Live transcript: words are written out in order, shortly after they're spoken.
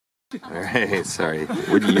All right, sorry.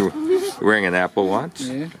 What do you wearing an Apple Watch?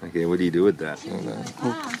 Yeah. Okay, what do you do with that?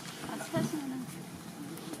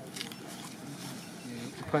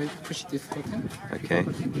 If I push this button, Okay.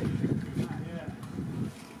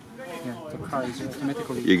 yeah, the car is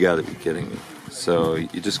automatically. You got to be kidding me. So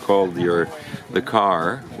you just called the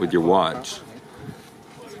car with your watch.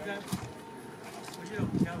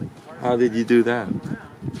 How did you do that?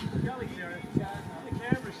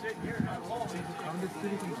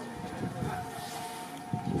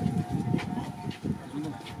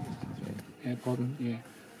 Button, yeah.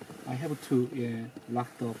 I have to lock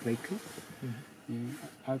the brake.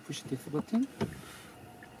 I push this button.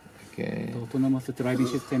 Okay. The autonomous driving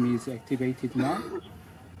system is activated now.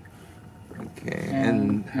 Okay.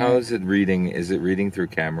 And how is it reading? Is it reading through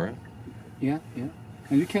camera? Yeah.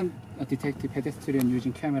 And you can detect the pedestrian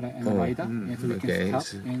using camera and radar. So you can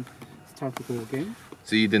stop and start to go again.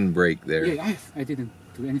 So you didn't brake there? Yeah, I didn't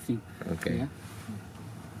do anything. Okay. Yeah.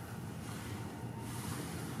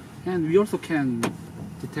 And we also can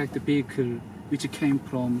detect the vehicle which came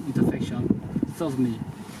from intersection suddenly.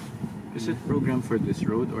 Is it programmed for this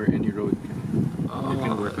road or any road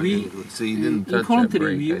can work on any road? So you didn't touch currently that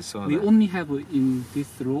brake, I saw we that. only have in this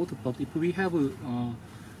road, but if we have a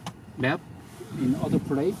map in other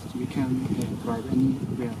place, we can drive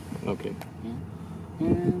anywhere. Okay. Yeah.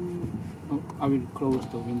 And I will close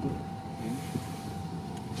the window. Yeah.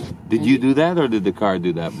 Did you do that or did the car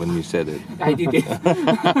do that when you said it? I did it.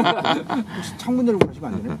 혹시 창문 열고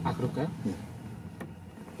가시면 안 되나요? 아, 그럴까요?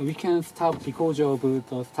 We can stop because of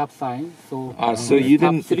the stop sign. So, So you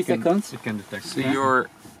stop didn't. 3 seconds. It can detect. So Yeah.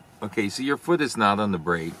 so your foot is not on the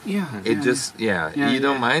brake. Yeah. It just, Yeah, you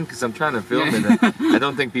don't yeah. mind because I'm trying to film it. I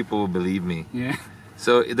don't think people will believe me. Yeah.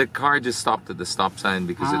 So the car just stopped at the stop sign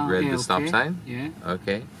because it read yeah, the stop okay. sign? Yeah.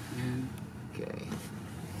 Okay. And Okay.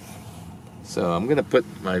 So I'm going to put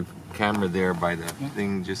my camera there by the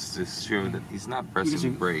thing just to show that he's not it pressing is the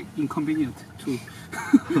brake. inconvenient to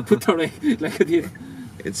put away like this.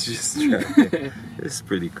 It's just, it's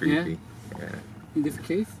pretty creepy. Yeah. In this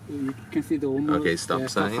case, you can see the almost Okay, stop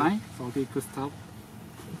sign. So they could stop.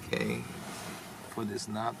 Okay. Foot is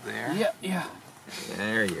not there. Yeah.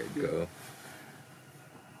 There you go.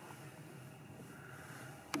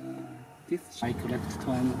 This like left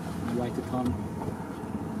turn, right turn.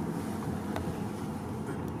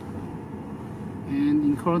 And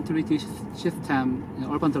in currently this system,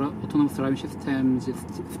 autonomous driving system's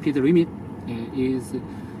speed limit is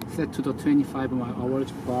set to the 25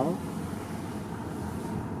 miles per hour.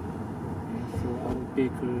 So our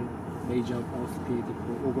vehicle raise up our speed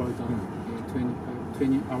for over the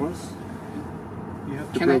 20 hours. You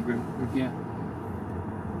have to Can I- program. Yeah.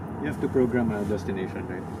 You have to program a destination,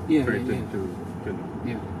 right? Yeah, For it yeah. to know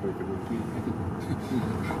Yeah. where to go. I think.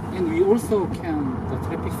 And we also can the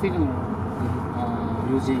traffic signal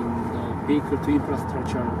using the vehicle to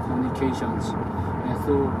infrastructure communications. And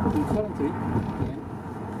so currently,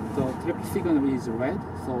 the traffic signal is red,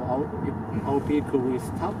 so our vehicle will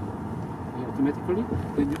stop automatically.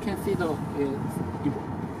 Then you can see the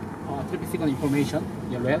traffic signal information,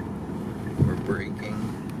 red. We're braking.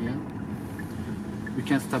 Yeah. We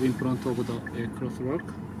can stop in front of the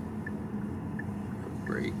crosswalk.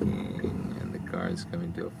 Braking, and the car is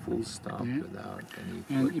coming to a full stop Yeah. without any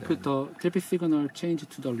And foot if in. the traffic signal change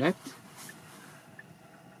to the left,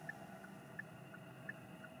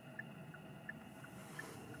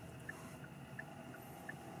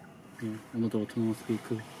 another autonomous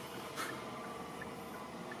vehicle.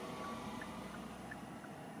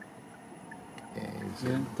 Okay, so-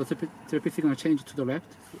 Yeah, the traffic signal change to the left,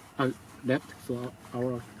 so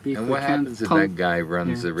our vehicle And what can happens if turn, that guy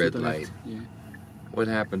runs yeah, the to red the light? left. Yeah. What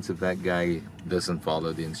happens if that guy doesn't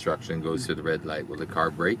follow the instruction, goes to the red light? Will the car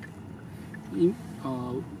brake? 좀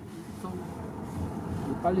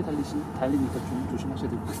빨리 달리니까 좀 조심하셔야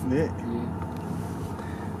될 것 같아요. 네. Yeah.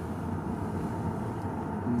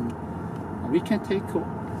 We can take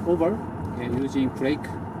over using brake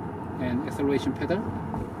and acceleration pedal,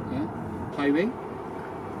 highway.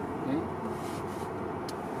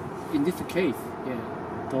 In this case,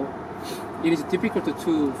 it is difficult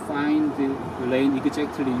to find the lane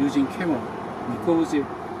exactly using camera because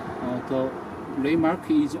the lane mark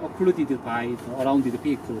is occluded by the surrounding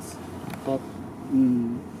vehicles. But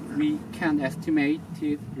we can estimate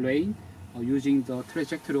the lane using the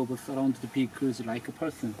trajectory of surrounding vehicles like a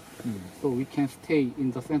person. So we can stay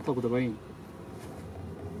in the center of the lane.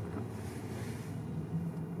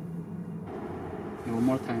 And one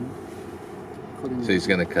more time. So he's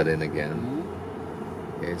going to cut in again.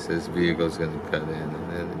 Okay, so his vehicle's going to cut in,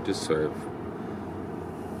 and then it just sort of...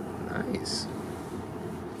 Nice.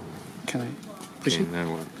 Can I push Okay, it? now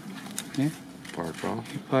what? Yeah. Park off.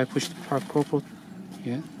 If I push the park off,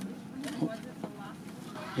 yeah. Oh.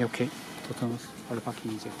 Yeah, okay. Auto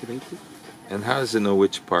parking is activated. And how does it know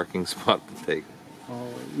which parking spot to take?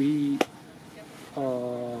 We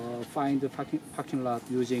find the parking lot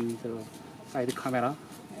using the side camera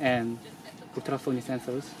and ultrasonic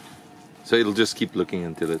sensors. So it'll just keep looking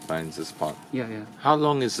until it finds a spot. Yeah, yeah. How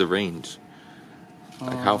long is the range?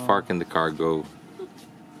 Like how far can the car go?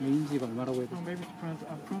 레인지가 얼마라고 해야 돼? Maybe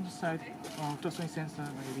front side ultrasonic sensor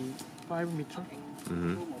maybe 5 meter.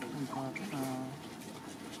 Hmm.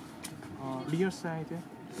 Rear side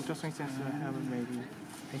ultrasonic sensor have maybe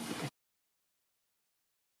I